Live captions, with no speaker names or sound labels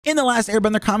In the last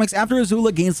Airbender comics, after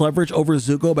Azula gains leverage over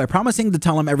Zuko by promising to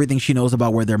tell him everything she knows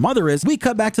about where their mother is, we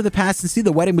cut back to the past and see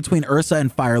the wedding between Ursa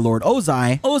and Fire Lord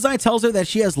Ozai. Ozai tells her that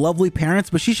she has lovely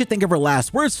parents, but she should think of her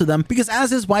last words to them because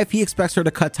as his wife, he expects her to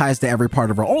cut ties to every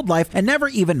part of her old life and never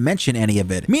even mention any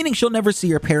of it, meaning she'll never see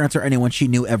her parents or anyone she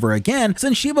knew ever again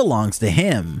since she belongs to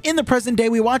him. In the present day,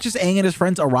 we watch as Aang and his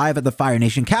friends arrive at the Fire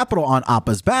Nation capital on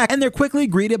Appa's back, and they're quickly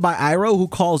greeted by Iroh, who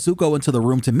calls Zuko into the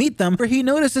room to meet them, where he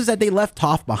notices that they left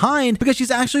Toph behind because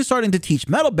she's actually starting to teach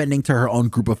metal bending to her own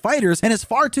group of fighters and is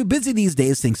far too busy these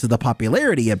days thanks to the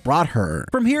popularity it brought her.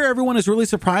 From here, everyone is really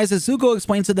surprised as Zuko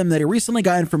explains to them that he recently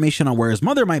got information on where his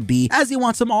mother might be, as he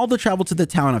wants them all to travel to the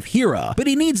town of Hira, but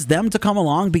he needs them to come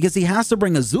along because he has to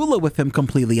bring Azula with him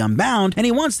completely unbound, and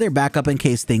he wants their backup in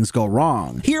case things go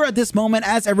wrong. Here at this moment,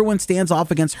 as everyone stands off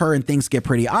against her and things get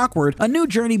pretty awkward, a new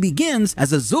journey begins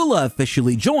as Azula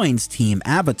officially joins Team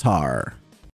Avatar.